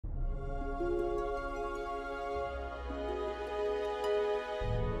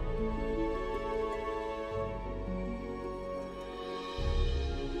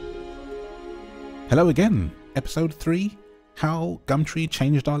Hello again, episode 3, How Gumtree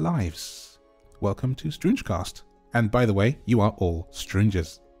Changed Our Lives. Welcome to StroongeCast. And by the way, you are all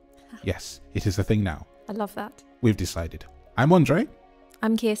Stroongers. Yes, it is a thing now. I love that. We've decided. I'm Andre.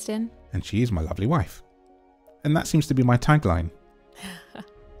 I'm Kirsten. And she is my lovely wife. And that seems to be my tagline.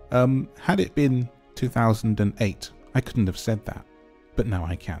 Had it been 2008, I couldn't have said that. But now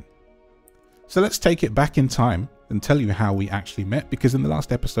I can. So let's take it back in time and tell you how we actually met, because in the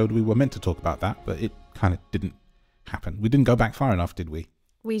last episode we were meant to talk about that, but it kind of didn't happen. We didn't go back far enough, did we?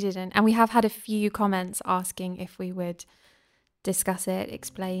 We didn't. And we have had a few comments asking if we would discuss it,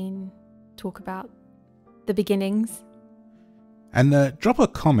 explain, talk about the beginnings. And drop a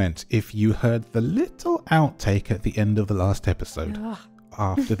comment if you heard the little outtake at the end of the last episode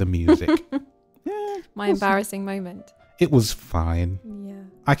after the music. My embarrassing moment. It was fine. Yeah.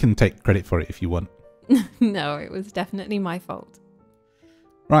 I can take credit for it if you want. No, it was definitely my fault.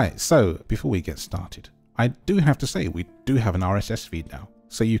 Right, so before we get started, I do have to say we do have an RSS feed now.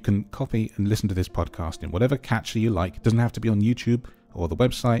 So you can copy and listen to this podcast in whatever catcher you like. It doesn't have to be on YouTube or the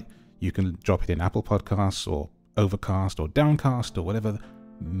website. You can drop it in Apple Podcasts or Overcast or Downcast or whatever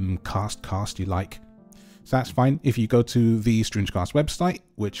cast you like. So that's fine. If you go to the StroongeCast website,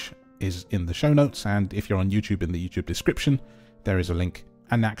 which is in the show notes, and if you're on YouTube, in the YouTube description, there is a link.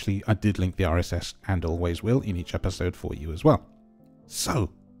 And actually, I did link the RSS and always will in each episode for you as well. So,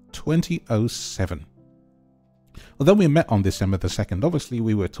 2007. Although we met on December the 2nd, obviously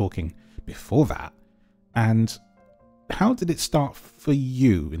we were talking before that. And how did it start for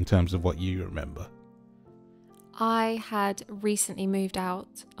you in terms of what you remember? I had recently moved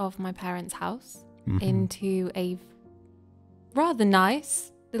out of my parents' house into a rather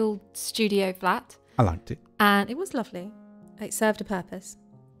nice little studio flat. I liked it. And it was lovely. It served a purpose.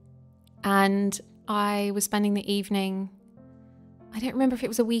 And I was spending the evening, I don't remember if it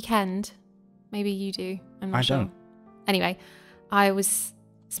was a weekend. Maybe you do. I'm not sure. Don't. Anyway, I was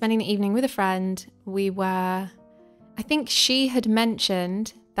spending the evening with a friend. I think she had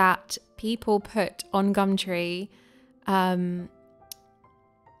mentioned that people put on Gumtree ads,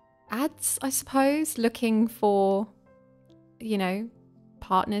 I suppose, looking for,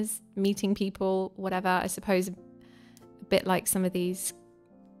 partners, meeting people, whatever. I suppose a bit like some of these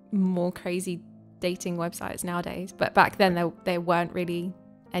more crazy dating websites nowadays. But back then there weren't really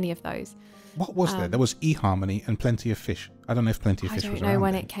any of those. What was there? There was eHarmony and Plenty of Fish. I don't know if Plenty of Fish was around. I don't know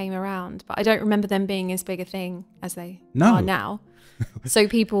when it came around, but I don't remember them being as big a thing as they are now. So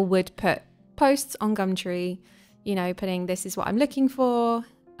people would put posts on Gumtree, putting, this is what I'm looking for,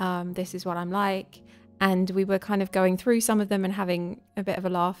 this is what I'm like. And we were kind of going through some of them and having a bit of a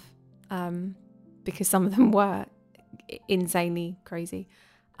laugh because some of them were insanely crazy.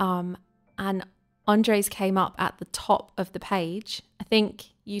 And Andre's came up at the top of the page. I think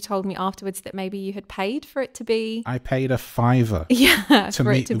you told me afterwards that maybe you had paid for it to be... I paid a $5 to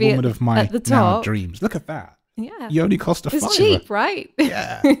meet the woman of my now dreams. Look at that. Yeah. You only cost a $5. It's cheap, right?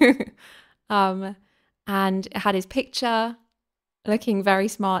 Yeah. And it had his picture looking very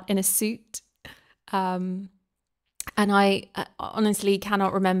smart in a suit. And I honestly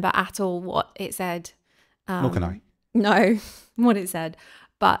cannot remember at all what it said. Nor can I. No, what it said.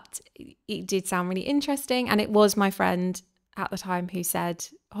 But it did sound really interesting. And it was my friend at the time who said,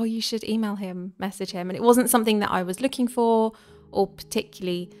 oh, you should email him, message him. And it wasn't something that I was looking for or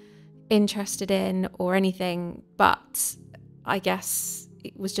particularly interested in or anything. But I guess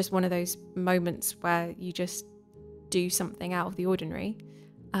it was just one of those moments where you just do something out of the ordinary.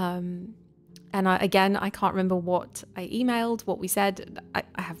 And I can't remember what I emailed, what we said. I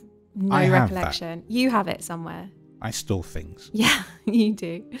have no recollection. You have it somewhere. I stole things. Yeah, you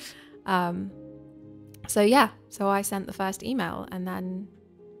do. So I sent the first email and then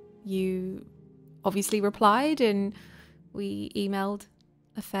you obviously replied and we emailed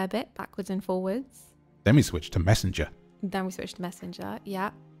a fair bit backwards and forwards. Then we switched to Messenger. Yeah.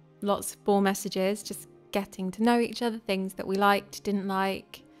 Lots more messages, just getting to know each other, things that we liked, didn't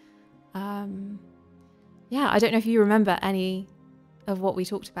like. I don't know if you remember any of what we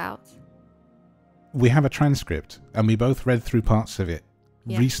talked about. We have a transcript and we both read through parts of it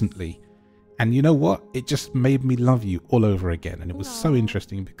recently. And you know what? It just made me love you all over again. And it was so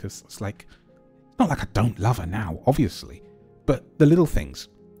interesting because it's like, it's not like I don't love her now, obviously. But the little things,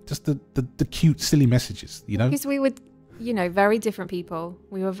 just the cute, silly messages, Because we were, very different people.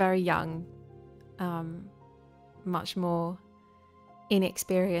 We were very young, much more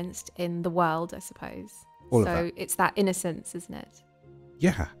inexperienced in the world, I suppose. It's that innocence, isn't it?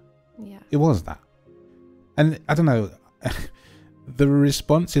 Yeah. Yeah. It was that. And I don't know, the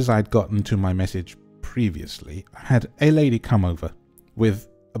responses I'd gotten to my message previously, I had a lady come over with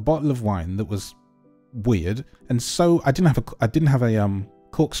a bottle of wine that was weird. And so I didn't have a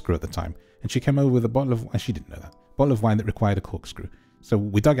corkscrew at the time. And she came over with a bottle of, and she didn't know that, bottle of wine that required a corkscrew. So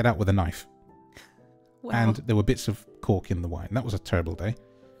we dug it out with a knife. Wow. And there were bits of cork in the wine. That was a terrible day.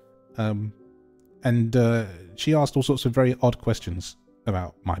 She asked all sorts of very odd questions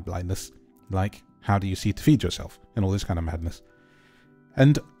about my blindness, like how do you see to feed yourself and all this kind of madness.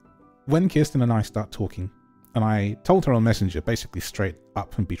 And when Kirsten and I start talking, and I told her on Messenger, basically straight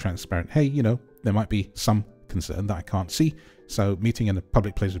up and be transparent, hey, there might be some concern that I can't see, so meeting in a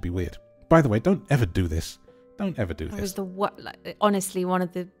public place would be weird. By the way, don't ever do this. Don't ever do this. It was honestly one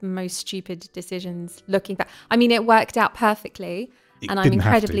of the most stupid decisions looking back. I mean, it worked out perfectly, and I'm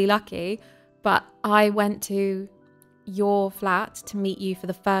incredibly lucky. But I went to your flat to meet you for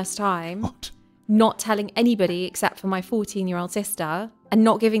the first time, not telling anybody except for my 14-year-old sister, and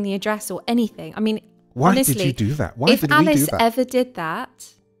not giving the address or anything. I mean, why honestly, did you do that? If Alice ever did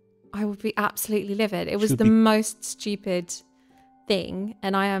that, I would be absolutely livid. It was the most stupid thing,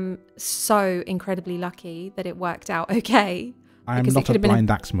 and I am so incredibly lucky that it worked out okay. I am not a blind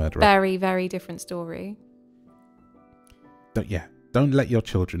axe murderer. Very, very different story. Don't let your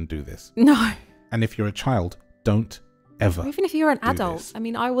children do this. No. And if you're a child, don't ever. Even if you're an adult. This. I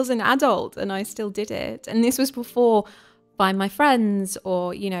mean, I was an adult and I still did it. And this was before Find My Friends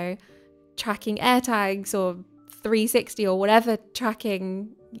or, tracking AirTags or 360 or whatever tracking,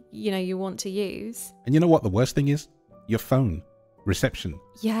 you want to use. And you know what the worst thing is? Your phone reception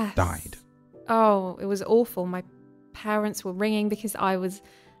died. Oh, it was awful. My parents were ringing because I was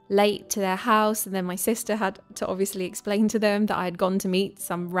late to their house, and then my sister had to obviously explain to them that I had gone to meet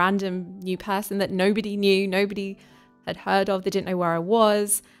some random new person that nobody knew, nobody had heard of. They didn't know where I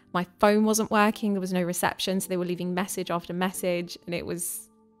was. My phone wasn't working. There was no reception, so they were leaving message after message, and it was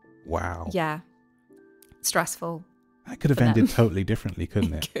stressful. That could have ended totally differently,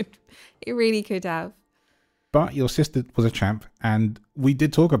 couldn't it? It really could have. But your sister was a champ, and we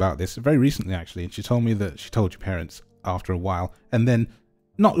did talk about this very recently, actually, and she told me that she told your parents after a while, and then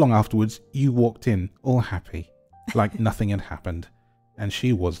not long afterwards, you walked in all happy, like nothing had happened, and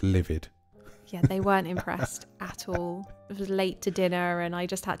she was livid. Yeah, they weren't impressed at all. It was late to dinner, and I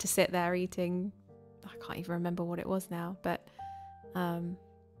just had to sit there eating. I can't even remember what it was now, but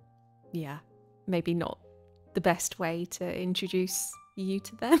maybe not the best way to introduce you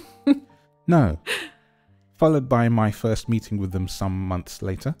to them. No. Followed by my first meeting with them some months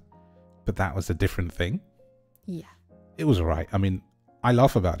later, but that was a different thing. Yeah. It was all right. I mean, I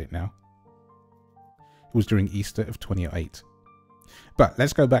laugh about it now. It was during Easter of 2008. But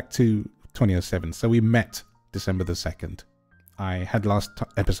let's go back to 2007. So we met December the 2nd. I had last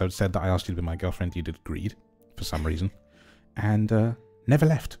episode said that I asked you to be my girlfriend. You did agreed for some reason. And never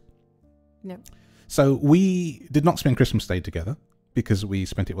left. No. So we did not spend Christmas Day together because we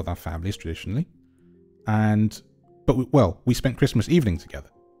spent it with our families traditionally. But we spent Christmas evening together.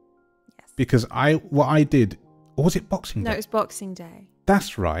 Yes. Because what I did, or was it Boxing Day? No, it was Boxing Day.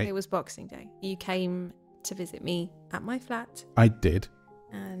 That's right. It was Boxing Day. You came to visit me at my flat. I did.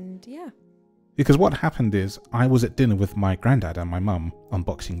 And yeah. Because what happened is I was at dinner with my granddad and my mum on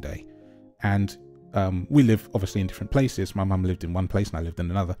Boxing Day. And we live obviously in different places. My mum lived in one place and I lived in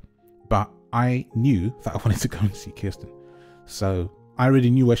another. But I knew that I wanted to go and see Kirsten. So I already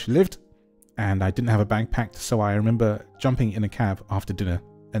knew where she lived and I didn't have a bag packed. So I remember jumping in a cab after dinner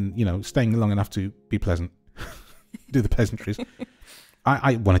and, staying long enough to be pleasant. Do the pleasantries.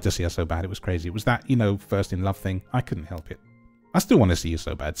 I wanted to see her so bad. It was crazy. It was that, first in love thing. I couldn't help it. I still want to see you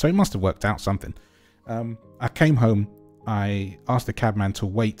so bad. So it must have worked out something. I came home. I asked the cabman to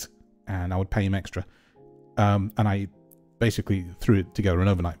wait and I would pay him extra. And I basically threw it together an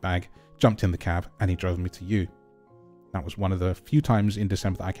overnight bag, jumped in the cab, and he drove me to you. That was one of the few times in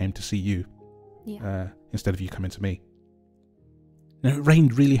December that I came to see you instead of you coming to me. Now, it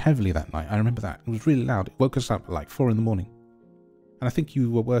rained really heavily that night. I remember that. It was really loud. It woke us up at like 4 a.m. And I think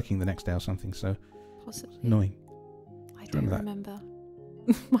you were working the next day or something, so possibly. Annoying. I don't remember.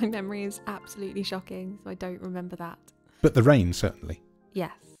 My memory is absolutely shocking, so I don't remember that. But the rain, certainly.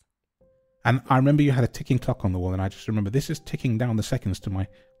 Yes. And I remember you had a ticking clock on the wall, and I just remember this is ticking down the seconds to my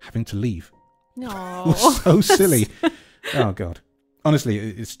having to leave. No. It was so silly. Oh, God. Honestly,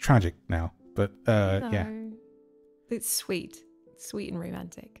 it's tragic now, but yeah. It's sweet. Sweet and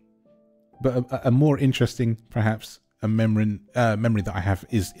romantic. But a more interesting, perhaps, a memory that I have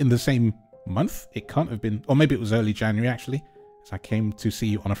is in the same month. It can't have been, or maybe it was early January, actually. So I came to see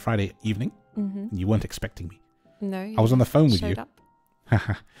you on a Friday evening, and you weren't expecting me. No. I was on the phone with you. Up.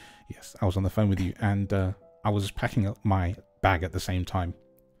 Yes, I was on the phone with you, and I was packing up my bag at the same time.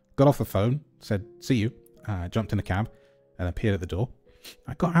 Got off the phone, said, see you, jumped in a cab, and appeared at the door.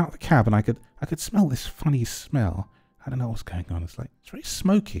 I got out of the cab and I could smell this funny smell. I don't know what's going on. It's very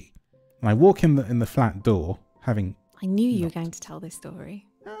smoky. And I walk in the flat door, having. I knew you were going to tell this story.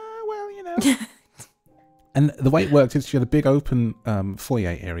 Well, you know. And the way it worked is she had a big open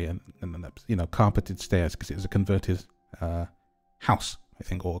foyer area and carpeted stairs because it was a converted house, I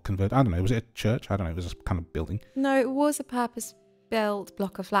think, or converted. I don't know. Was it a church? I don't know. It was a kind of building. No, it was a purpose-built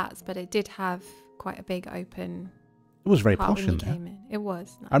block of flats, but it did have quite a big open. It was very part posh when in you there. came in. It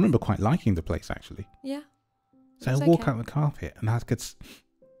was. Nice. I remember quite liking the place actually. Yeah. So I walk out the carpet and I could.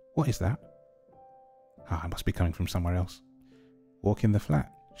 What is that? I must be coming from somewhere else. Walk in the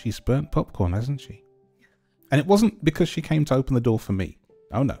flat. She's burnt popcorn, hasn't she? And it wasn't because she came to open the door for me.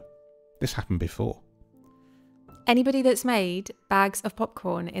 Oh no, this happened before. Anybody that's made bags of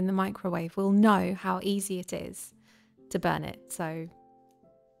popcorn in the microwave will know how easy it is to burn it. So,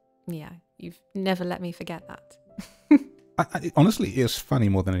 yeah, you've never let me forget that. Honestly, it was funny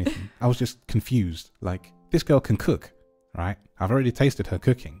more than anything. I was just confused. Like, this girl can cook, right? I've already tasted her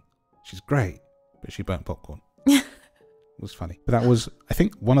cooking. She's great, but she burnt popcorn. It was funny. But that was, I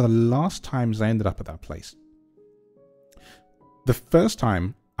think, one of the last times I ended up at that place. The first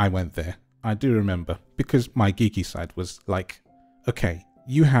time I went there, I do remember, because my geeky side was like, okay,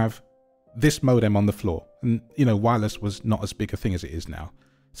 you have this modem on the floor. And, wireless was not as big a thing as it is now.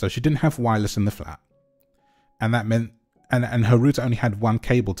 So she didn't have wireless in the flat. And that meant, and her router only had one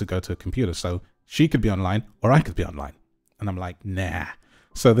cable to go to a computer. So she could be online or I could be online. And I'm like, nah.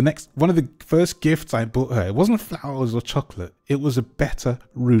 So one of the first gifts I bought her, it wasn't flowers or chocolate. It was a better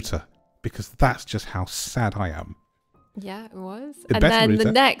router, because that's just how sad I am. Yeah, it was. And then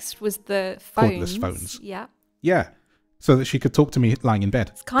the next was the phones. Cordless phones. Yeah. Yeah. So that she could talk to me lying in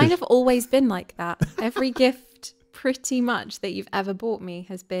bed. It's kind of always been like that. Every gift pretty much that you've ever bought me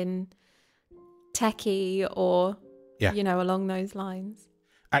has been techie or, along those lines.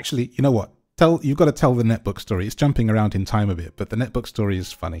 Actually, you know what? You've got to tell the netbook story. It's jumping around in time a bit, but the netbook story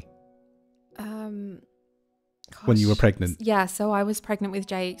is funny. When you were pregnant. Yeah, so I was pregnant with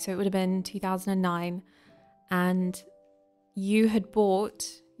Jake, so it would have been 2009. And you had bought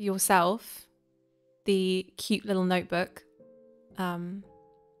yourself the cute little notebook,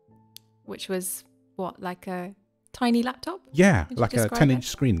 which was like a tiny laptop? Yeah, like a 10-inch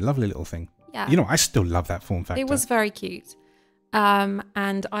screen. Lovely little thing. Yeah. I still love that form factor. It was very cute.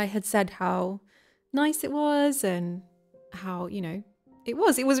 And I had said how nice it was and how, it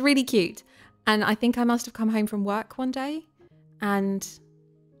was really cute. And I think I must have come home from work one day, and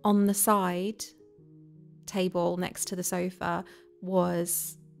on the side table next to the sofa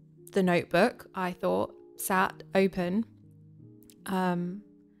was the notebook, I thought, sat open. And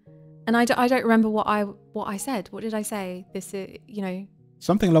I don't remember what I said. What did I say? This is,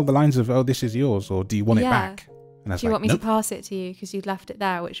 something along the lines of, oh, this is yours, or do you want it back? And I was do you want me nope. to pass it to you because you'd left it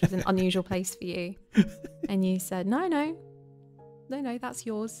there, which was an unusual place for you? And you said, no, that's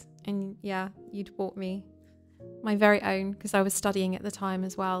yours. And yeah, you'd bought me my very own, because I was studying at the time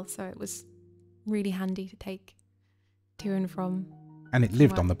as well, so it was really handy to take to and from. And it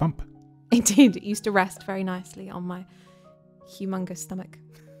lived on the bump. It did. It used to rest very nicely on my humongous stomach.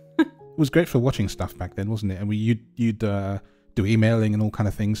 It was great for watching stuff back then, wasn't it? And you'd do emailing and all kind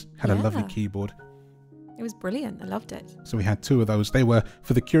of things. Had a lovely keyboard. It was brilliant. I loved it. So we had two of those. They were,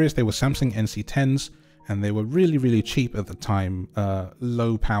 for the curious, they were Samsung NC10s, and they were really, really cheap at the time.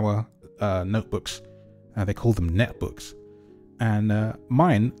 Low power notebooks. They called them netbooks. And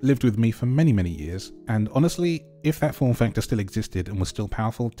mine lived with me for many, many years. And honestly, if that form factor still existed and was still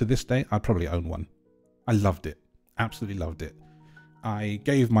powerful to this day, I'd probably own one. I loved it. Absolutely loved it. I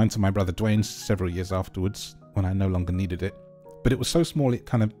gave mine to my brother Dwayne several years afterwards when I no longer needed it. But it was so small it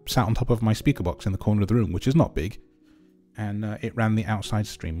kind of sat on top of my speaker box in the corner of the room, which is not big. And it ran the outside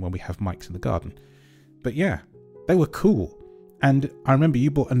stream where we have mics in the garden. But yeah, they were cool. And I remember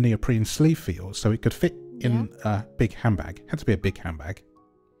you bought a neoprene sleeve for yours so it could fit in a big handbag. It had to be a big handbag.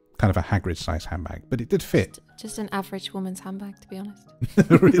 Kind of a Hagrid size handbag. But it did fit. Just an average woman's handbag, to be honest.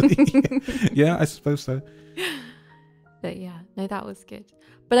 Really? Yeah, I suppose so. But yeah, no, that was good.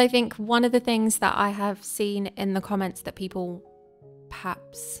 But I think one of the things that I have seen in the comments that people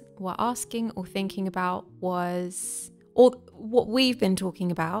perhaps were asking or thinking about was, or what we've been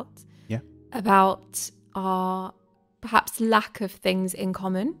talking about, about our perhaps lack of things in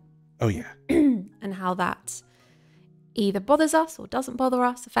common. Oh yeah. And how that either bothers us or doesn't bother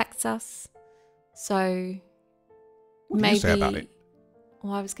us, affects us. So what do you say about it?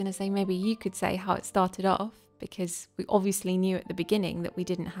 Well, I was going to say maybe you could say how it started off, because we obviously knew at the beginning that we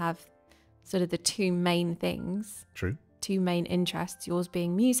didn't have sort of the two main things. True. Two main interests, yours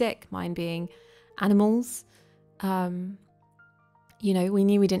being music, mine being animals. you know, we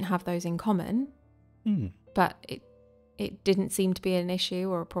knew we didn't have those in common, but it didn't seem to be an issue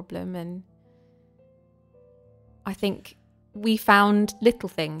or a problem. And I think we found little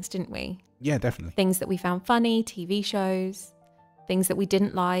things, didn't we? Yeah, definitely. Things that we found funny, TV shows, things that we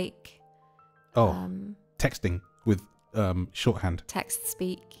didn't like. Texting with shorthand. Text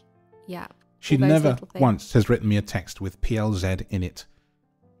speak. Yeah. She never once has written me a text with PLZ in it.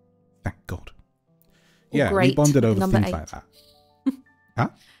 Thank God. Yeah, we bonded over things 8. Like that. Huh?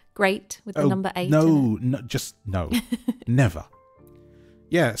 Great with the number 8. No, never.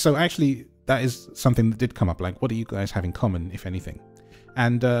 Yeah, so actually that is something that did come up. Like, what do you guys have in common, if anything?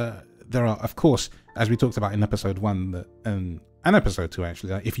 And there are, of course, as we talked about in episode 1 and episode 2,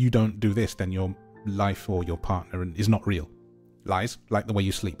 actually, if you don't do this, then your life or your partner is not real. Lies, like the way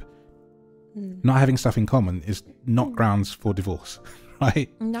you sleep. Not having stuff in common is not grounds for divorce, right?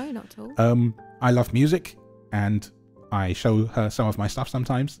 No, not at all. I love music, and I show her some of my stuff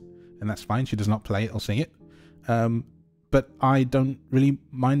sometimes, and that's fine. She does not play it or sing it. But I don't really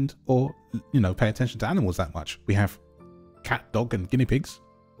mind or, pay attention to animals that much. We have cat, dog, and guinea pigs,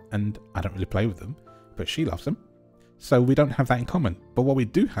 and I don't really play with them, but she loves them. So we don't have that in common. But what we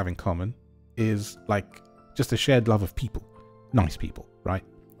do have in common is like just a shared love of people. Nice people, right?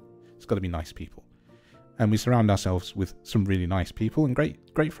 It's got to be nice people. And we surround ourselves with some really nice people and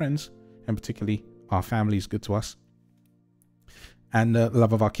great friends, and particularly our family is good to us. And the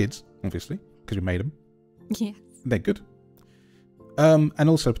love of our kids, obviously, because we made them. Yes. They're good. And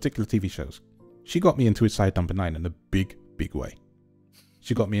also particular TV shows. She got me into Inside Number 9 in a big, big way.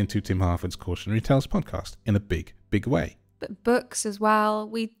 She got me into Tim Harford's Cautionary Tales podcast in a big, big way. But books as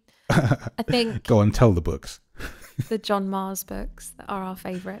well. I think... Go and tell the books. The John Mars books that are our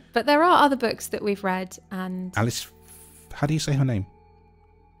favourite. But there are other books that we've read, and... Alice... How do you say her name?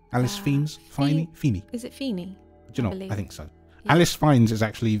 Alice Fiennes? Feeney? Is it Feeney? Do you know? I think so. Yeah. Alice Fiennes is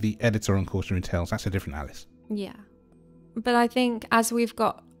actually the editor on Cautionary Tales. That's a different Alice. Yeah. But I think as we've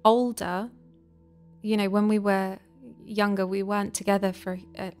got older, when we were younger, we weren't together for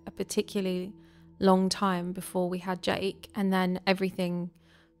a particularly long time before we had Jake, and then everything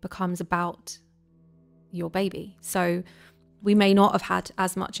becomes about your baby. So we may not have had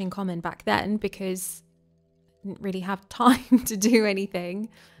as much in common back then because we didn't really have time to do anything.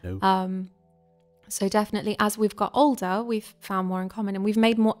 No. So definitely as we've got older, we've found more in common, and we've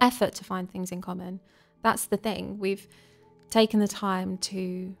made more effort to find things in common. That's the thing. We've taken the time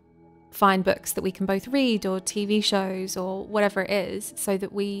to find books that we can both read, or TV shows, or whatever it is, so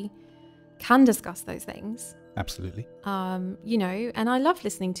that we can discuss those things. Absolutely. And I love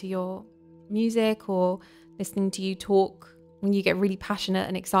listening to your music, or listening to you talk when you get really passionate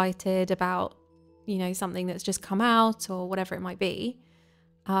and excited about, something that's just come out or whatever it might be.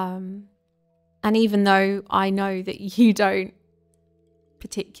 And even though I know that you don't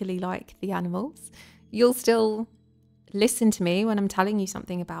particularly like the animals, you'll still listen to me when I'm telling you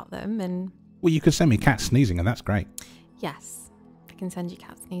something about them. And well, you could send me cat sneezing, and that's great. Yes, I can send you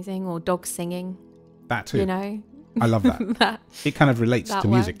cat sneezing or dog singing. That too. I love that. It kind of relates to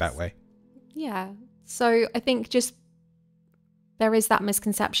music that way. Yeah. So I think just there is that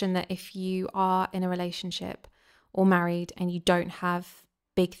misconception that if you are in a relationship or married and you don't have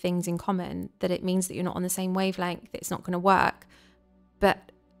big things in common, that it means that you're not on the same wavelength, that it's not going to work.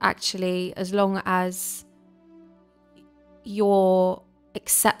 But actually, as long as you're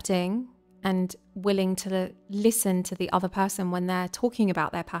accepting and willing to listen to the other person when they're talking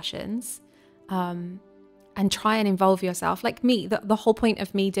about their passions, and try and involve yourself, like me, the whole point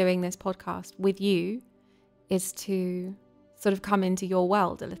of me doing this podcast with you is to sort of come into your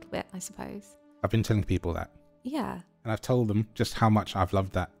world a little bit, I suppose. I've been telling people that. Yeah. And I've told them just how much I've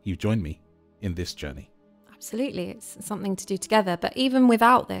loved that you joined me in this journey. Absolutely. It's something to do together. But even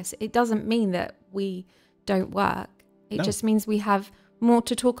without this, it doesn't mean that we don't work. It just means we have more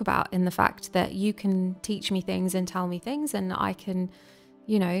to talk about, in the fact that you can teach me things and tell me things, and I can,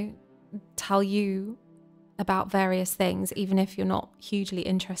 tell you about various things. Even if you're not hugely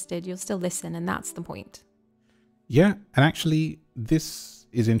interested, you'll still listen, and that's the point. Yeah. And actually, this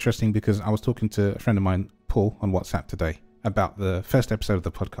is interesting because I was talking to a friend of mine, Paul, on WhatsApp today about the first episode of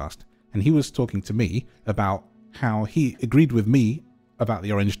the podcast, and he was talking to me about how he agreed with me about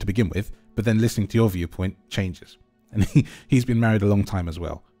the orange to begin with, but then listening to your viewpoint changes. And he's been married a long time as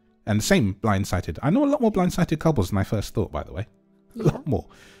well, and the same blindsided. I know a lot more blindsided couples than I first thought, by the way. A lot more.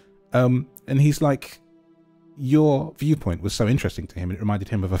 And he's like, your viewpoint was so interesting to him. It reminded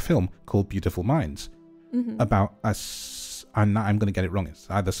him of a film called Beautiful Minds, about us. I'm going to get it wrong. It's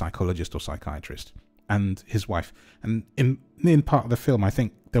either psychologist or psychiatrist and his wife. And in part of the film, I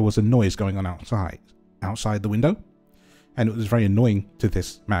think there was a noise going on outside the window. And it was very annoying to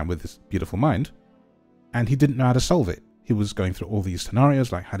this man with this beautiful mind. And he didn't know how to solve it. He was going through all these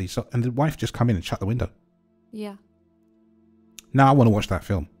scenarios, like how do you solve, and the wife just come in and shut the window. Yeah. Now I want to watch that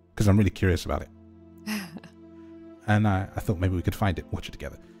film because I'm really curious about it. And I thought maybe we could find it, watch it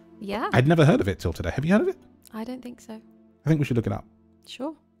together. Yeah. I'd never heard of it till today. Have you heard of it? I don't think so. I think we should look it up.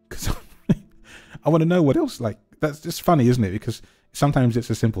 Sure. Because I want to know what else. Like, that's just funny, isn't it? Because sometimes it's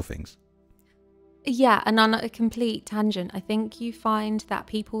the simple things. Yeah, and on a complete tangent, I think you find that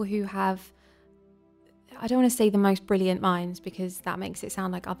people who have, I don't want to say the most brilliant minds because that makes it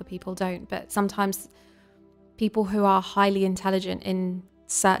sound like other people don't, but sometimes people who are highly intelligent in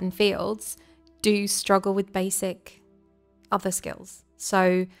certain fields do struggle with basic other skills.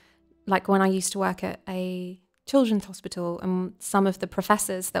 So, like when I used to work at a children's hospital, and some of the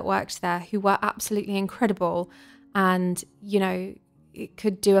professors that worked there who were absolutely incredible and, you know,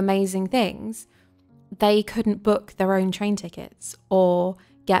 could do amazing things, they couldn't book their own train tickets or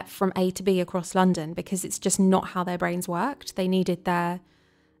get from A to B across London because it's just not how their brains worked. They needed their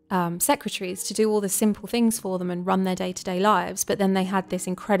secretaries to do all the simple things for them and run their day-to-day lives, but then they had this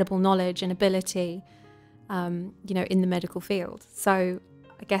incredible knowledge and ability, you know, in the medical field. So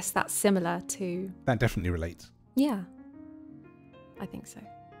I guess that's similar to... That definitely relates. Yeah, I think so.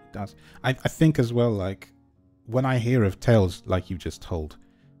 It does. I think as well, like, when I hear of tales like you just told,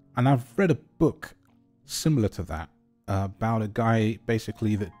 and I've read a book similar to that, about a guy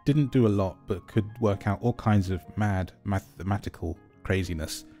basically that didn't do a lot but could work out all kinds of mad mathematical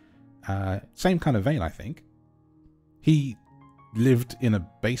craziness. Same kind of vein, I think. He lived in a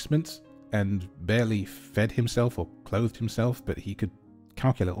basement and barely fed himself or clothed himself, but he could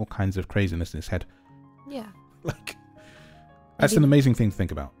calculate all kinds of craziness in his head. Yeah. Like, that's an amazing thing to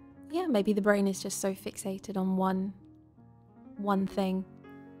think about. Yeah, maybe the brain is just so fixated on one thing.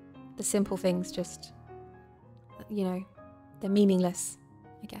 The simple things just, you know, they're meaningless,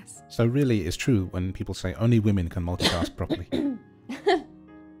 I guess. So really it's true when people say only women can multitask properly.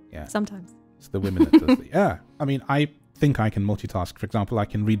 Yeah. Sometimes. It's the women that does it. Yeah. I mean, I think I can multitask. For example, I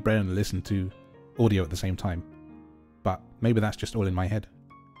can read braille and listen to audio at the same time. But maybe that's just all in my head.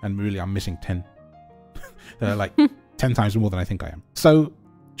 And really I'm missing 10. Like 10 times more than I think I am. So,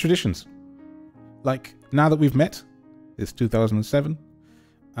 traditions. Like, now that we've met, it's 2007.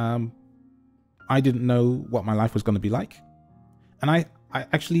 I didn't know what my life was going to be like. And I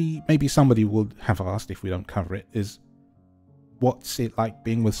actually, maybe somebody would have asked if we don't cover it, is what's it like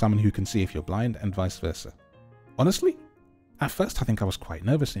being with someone who can see if you're blind and vice versa? Honestly, at first I think I was quite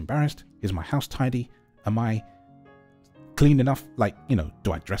nervous, embarrassed. Is my house tidy? Am I clean enough? Like, you know,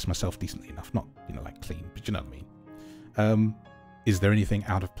 do I dress myself decently enough? Not, you know, like clean, but you know what I mean. Is there anything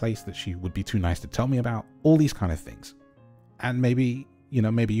out of place that she would be too nice to tell me about? All these kind of things. And maybe, you know,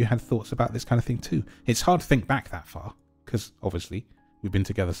 maybe you had thoughts about this kind of thing too. It's hard to think back that far because obviously we've been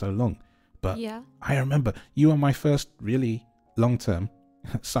together so long. But yeah. I remember you were my first really long-term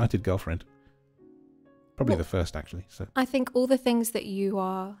sighted girlfriend. Probably the first, actually. So I think all the things that you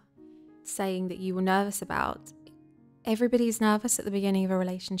are saying that you were nervous about, everybody's nervous at the beginning of a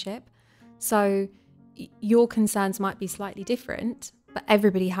relationship. So your concerns might be slightly different, but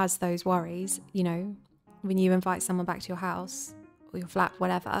everybody has those worries. You know, when you invite someone back to your house or your flat,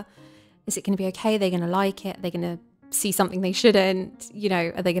 whatever, is it going to be okay? They're going to like it? They're going to see something they shouldn't? You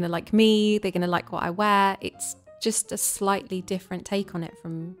know, are they going to like me? They're going to like what I wear? It's just a slightly different take on it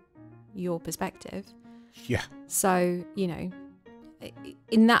from your perspective. Yeah. So, you know,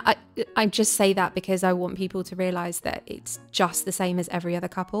 in that, I just say that because I want people to realize that it's just the same as every other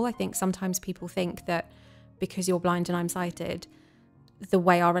couple. I think sometimes people think that because you're blind and I'm sighted, the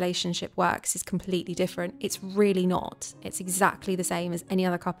way our relationship works is completely different. It's really not. It's exactly the same as any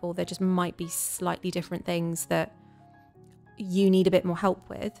other couple. There just might be slightly different things that you need a bit more help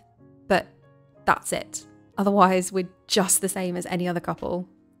with, but that's it. Otherwise, we're just the same as any other couple.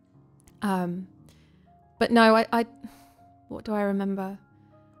 But no, I what do I remember?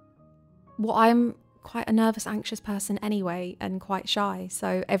 Well, I'm quite a nervous, anxious person anyway, and quite shy.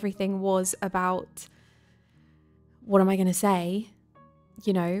 So everything was about, what am I going to say?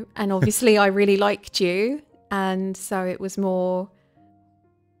 You know, and obviously I really liked you. And so it was more,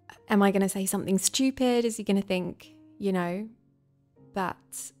 am I going to say something stupid? Is he going to think, you know,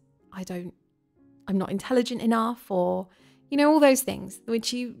 that I'm not intelligent enough, or, you know, all those things,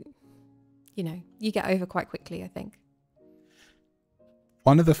 which you know, you get over quite quickly, I think.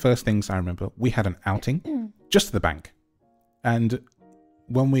 One of the first things I remember, we had an outing just to the bank. And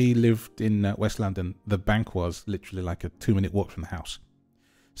when we lived in West London, the bank was literally like a 2-minute walk from the house.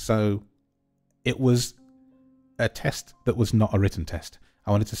 So it was a test that was not a written test.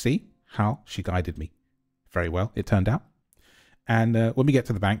 I wanted to see how she guided me. Very well, it turned out. And when we get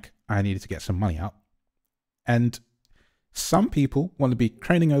to the bank, I needed to get some money out. And some people want to be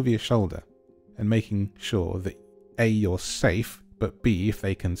craning over your shoulder and making sure that A, you're safe, but B, if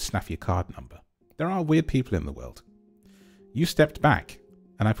they can snuff your card number. There are weird people in the world. You stepped back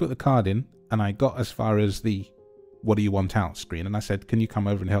and I put the card in and I got as far as the "what do you want out" screen, and I said, "Can you come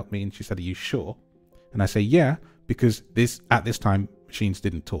over and help me?" And she said, "Are you sure?" And I say, "Yeah," because at this time machines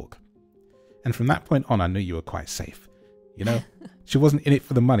didn't talk. And from that point on, I knew you were quite safe. You know, she wasn't in it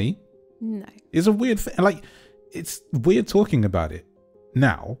for the money. No. It's a weird thing. Like, it's weird talking about it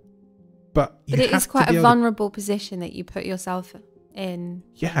now, but it is quite a vulnerable position that you put yourself in.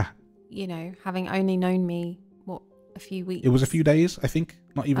 Yeah. You know, having only known me, what, a few weeks? It was a few days, I think.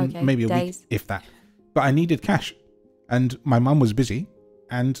 Not even, maybe a week, if that. But I needed cash. And my mum was busy.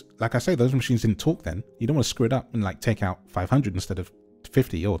 And like I say, those machines didn't talk then. You don't want to screw it up and like take out 500 instead of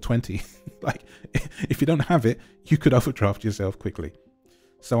 50 or 20. Like, if you don't have it, you could overdraft yourself quickly.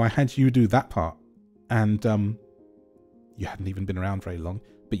 So I had you do that part. And you hadn't even been around very long.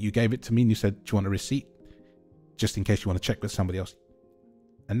 But you gave it to me and you said, "Do you want a receipt? Just in case you want to check with somebody else."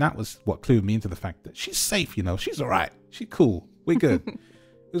 And that was what clued me into the fact that she's safe, you know. She's all right. She's cool. We're good.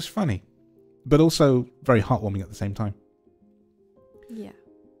 It was funny. But also very heartwarming at the same time. Yeah.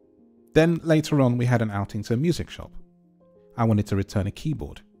 Then later on, we had an outing to a music shop. I wanted to return a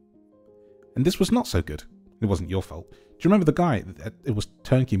keyboard. And this was not so good. It wasn't your fault. Do you remember the guy? It was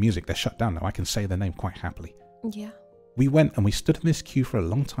Turnkey Music. They're shut down now. I can say their name quite happily. Yeah. We went and we stood in this queue for a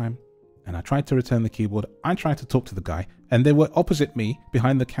long time. And I tried to return the keyboard. I tried to talk to the guy. And they were opposite me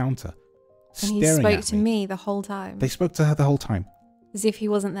behind the counter. And he spoke to me the whole time. They spoke to her the whole time. As if he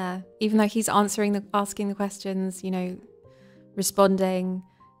wasn't there. Even though he's asking the questions, you know, responding.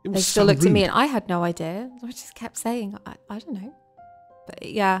 They still looked at me and I had no idea. I just kept saying, I don't know. But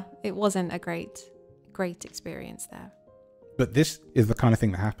yeah, it wasn't a great experience there. But this is the kind of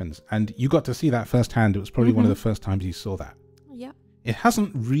thing that happens. And you got to see that firsthand. It was probably one of the first times you saw that. Yeah. It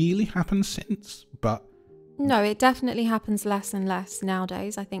hasn't really happened since, but... No, it definitely happens less and less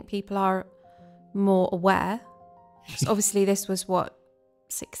nowadays. I think people are more aware. Obviously, this was,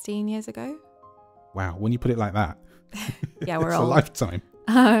 16 years ago? Wow, when you put it like that. Yeah, we're it's old. a lifetime.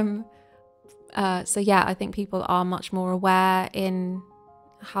 So yeah, I think people are much more aware in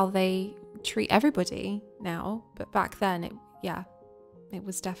how they treat everybody now. But back then, it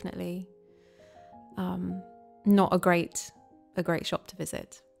was definitely not a great shop to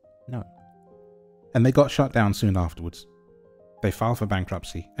visit. No. And they got shut down soon afterwards. They filed for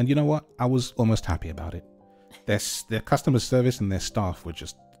bankruptcy. And you know what? I was almost happy about it. Their customer service and their staff were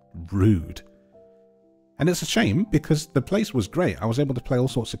just rude. And it's a shame because the place was great. I was able to play all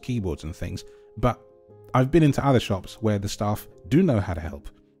sorts of keyboards and things. But I've been into other shops where the staff do know how to help.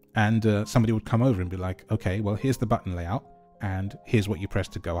 And somebody would come over and be like, "Okay, well, here's the button layout. And here's what you press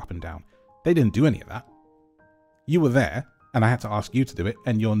to go up and down." They didn't do any of that. You were there and I had to ask you to do it.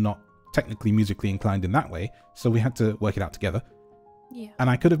 And you're not technically musically inclined in that way. So we had to work it out together. Yeah. And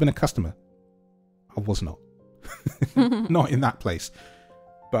I could have been a customer. I was not. Not in that place.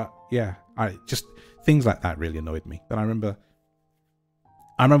 But yeah, things like that really annoyed me. But I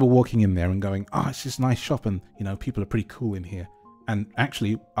remember walking in there and going, "Oh, it's this nice shop and, you know, people are pretty cool in here." And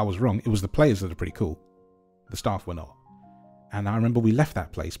actually, I was wrong. It was the players that are pretty cool. The staff were not. And I remember we left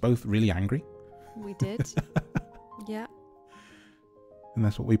that place both really angry. We did. Yeah. And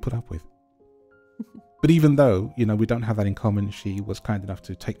that's what we put up with. But even though, you know, we don't have that in common, she was kind enough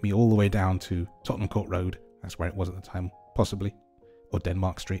to take me all the way down to Tottenham Court Road. That's where it was at the time, possibly. Or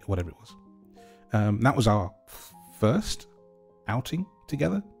Denmark Street, or whatever it was. That was our first outing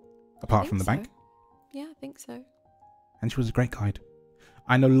together, apart from the bank. Yeah, I think so. And she was a great guide.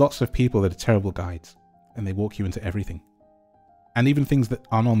 I know lots of people that are terrible guides, and they walk you into everything. And even things that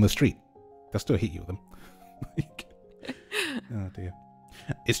aren't on the street. They'll still hit you with them. Oh dear.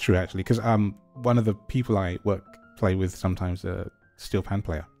 It's true, actually, because one of the people I play with sometimes, a steel pan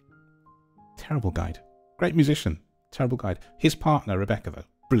player. Terrible guide. Great musician. Terrible guide. His partner, Rebecca, though,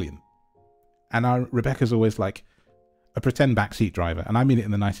 brilliant. And Rebecca's always like a pretend backseat driver, and I mean it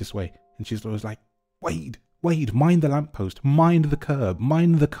in the nicest way. And she's always like, Wade, mind the lamppost, mind the curb,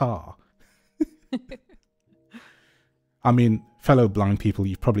 mind the car. I mean, fellow blind people,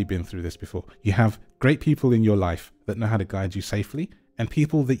 you've probably been through this before. You have great people in your life that know how to guide you safely, and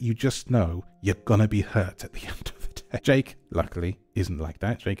people that you just know you're gonna be hurt at the end of the day. Jake, luckily, isn't like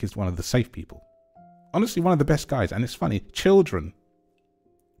that. Jake is one of the safe people. Honestly, one of the best guys. And it's funny, children,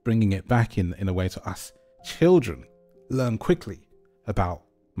 bringing it back in a way to us, children learn quickly about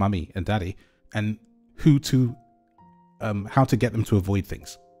mummy and daddy and how to get them to avoid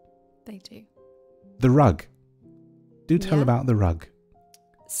things. They do. The rug. Do tell Yeah. about the rug.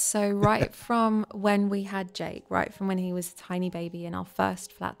 So right from when we had Jake, right from when he was a tiny baby in our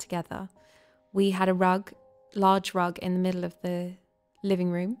first flat together, we had a rug, large rug in the middle of the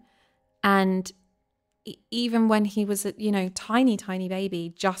living room. And even when he was a, tiny, tiny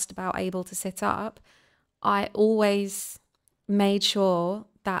baby, just about able to sit up, I always made sure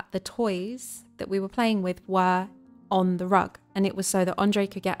that the toys that we were playing with were on the rug. And it was so that Andre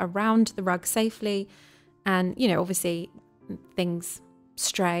could get around the rug safely. And, obviously things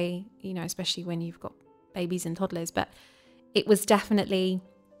stray, especially when you've got babies and toddlers. But it was definitely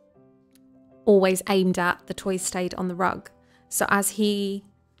always aimed at the toys stayed on the rug. So as he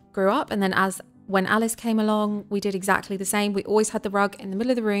grew up, and then when Alice came along, we did exactly the same. We always had the rug in the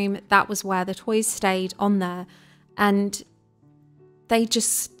middle of the room. That was where the toys stayed on there. And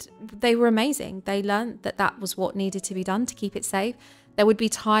they were amazing. They learned that was what needed to be done to keep it safe. There would be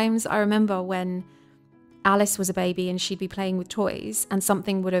times, I remember when Alice was a baby and she'd be playing with toys and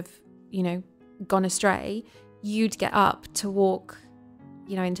something would have, gone astray. You'd get up to walk,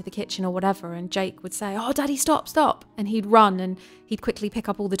 into the kitchen or whatever, and Jake would say, "Oh, Daddy, stop." And he'd run and he'd quickly pick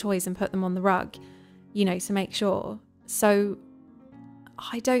up all the toys and put them on the rug, to make sure. So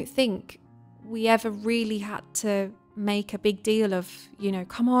I don't think we ever really had to make a big deal of,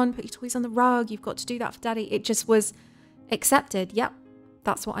 come on, put your toys on the rug. You've got to do that for Daddy. It just was accepted. Yep,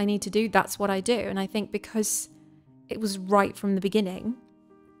 that's what I need to do. That's what I do. And I think because it was right from the beginning,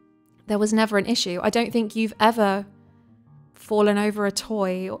 there was never an issue. I don't think you've ever fallen over a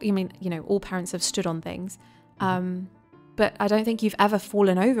toy. All parents have stood on things. But I don't think you've ever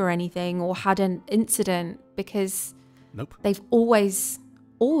fallen over anything or had an incident because Nope. they've always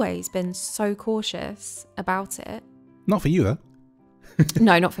been so cautious about it. Not for you, though.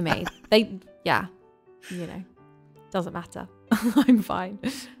 No, not for me. Doesn't matter. I'm fine.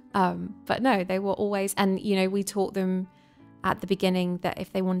 But no, they were always, and we taught them at the beginning that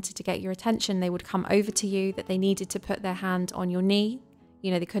if they wanted to get your attention, they would come over to you, that they needed to put their hand on your knee.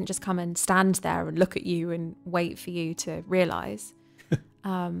 They couldn't just come and stand there and look at you and wait for you to realise.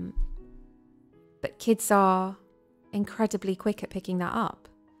 But kids are incredibly quick at picking that up.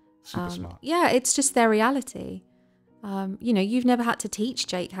 Super smart. Yeah, it's just their reality. You've never had to teach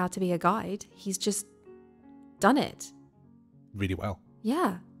Jake how to be a guide. He's just done it. Really well.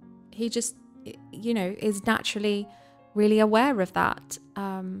 Yeah. He just, is naturally really aware of that.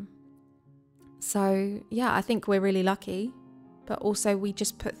 So, yeah, I think we're really lucky. But also we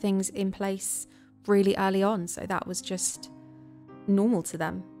just put things in place really early on. So that was just normal to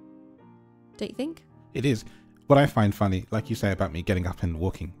them. Don't you think? It is. What I find funny, like you say about me getting up and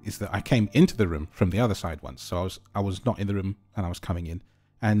walking, is that I came into the room from the other side once. So I was not in the room and I was coming in.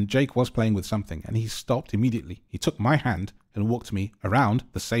 And Jake was playing with something and he stopped immediately. He took my hand and walked me around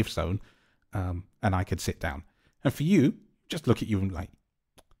the safe zone and I could sit down. And for you, just look at you and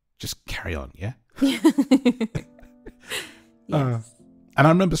just carry on, yeah? Yes. And I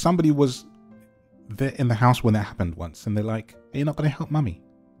remember somebody was there in the house when that happened once and they're like, "Are you not going to help Mummy?"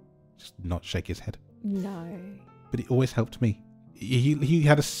 Just not shake his head. No. But it always helped me. He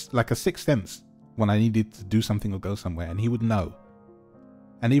had a sixth sense when I needed to do something or go somewhere, and he would know.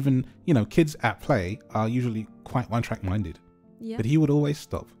 And even, kids at play are usually quite one-track minded. Yeah. But he would always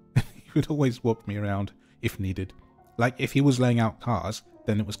stop. He would always walk me around if needed. Like if he was laying out cars,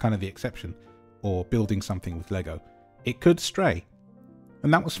 then it was kind of the exception. Or building something with Lego. It could stray.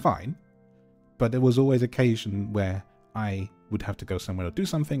 And that was fine. But there was always occasion where I would have to go somewhere or do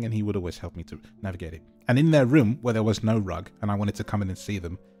something, and he would always help me to navigate it. And in their room, where there was no rug, and I wanted to come in and see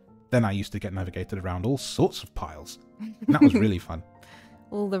them, then I used to get navigated around all sorts of piles. And that was really fun.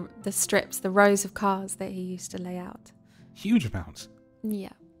 All the strips, the rows of cars that he used to lay out. Huge amounts.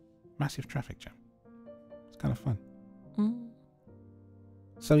 Yeah. Massive traffic jam. It's kind of fun. Mm.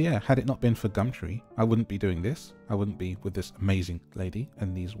 So yeah, had it not been for Gumtree, I wouldn't be doing this. I wouldn't be with this amazing lady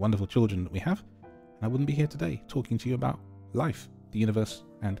and these wonderful children that we have. And I wouldn't be here today talking to you about life, the universe,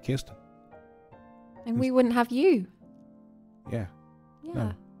 and Kirsten. And we wouldn't have you. Yeah. Yeah.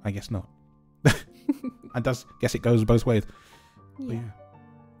 No, I guess not. I guess it goes both ways. But yeah,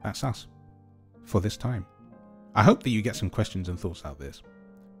 that's us for this time. I hope that you get some questions and thoughts out of this.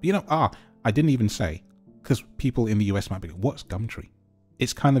 But I didn't even say, because people in the US might be like, what's Gumtree?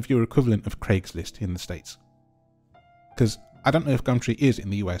 It's kind of your equivalent of Craigslist in the States. Because I don't know if Gumtree is in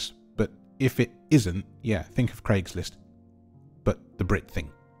the US, but if it isn't, yeah, think of Craigslist. But the Brit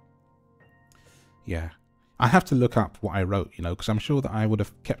thing. Yeah. I have to look up what I wrote, because I'm sure that I would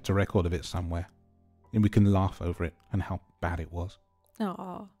have kept a record of it somewhere. And we can laugh over it and how bad it was.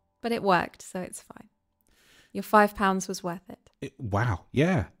 Oh, but it worked, so it's fine. Your £5 was worth it. Wow,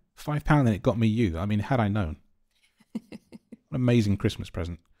 yeah. £5 and it got me you. I mean, had I known. What an amazing Christmas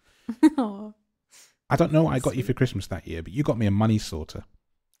present. Oh, I don't know what I got you sweet. for Christmas that year, but you got me a money sorter.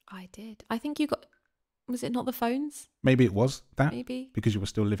 I did. I think you got. Was it not the phones? Maybe it was that, Maybe. because you were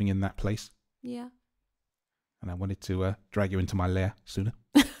still living in that place, Yeah. and I wanted to drag you into my lair sooner.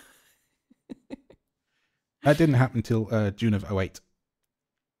 That didn't happen until June of 2008.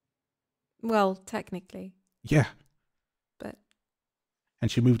 Well, technically, Yeah. but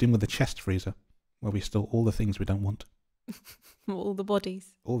And she moved in with a chest freezer where we store all the things we don't want. all the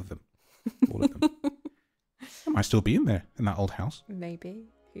bodies. All of them. All of them. It might still be in there, in that old house. Maybe.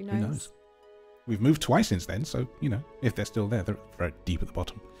 Who knows? Who knows? We've moved twice since then, so, you know, if they're still there, they're very deep at the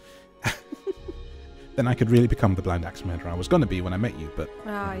bottom. Then I could really become the blind axe murderer I was going to be when I met you, but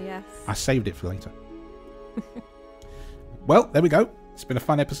Ah, yes. I saved it for later. Well, there we go. It's been a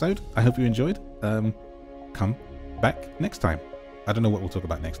fun episode. I hope you enjoyed. Come back next time. I don't know what we'll talk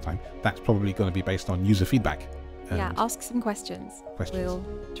about next time. That's probably going to be based on user feedback. Yeah, ask some questions. We'll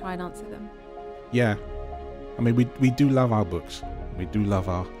try and answer them. Yeah. I mean, we do love our books. We do love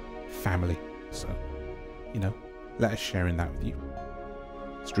our family. So, you know, let us share in that with you.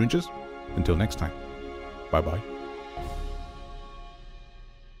 Stroongers, until next time. Bye-bye.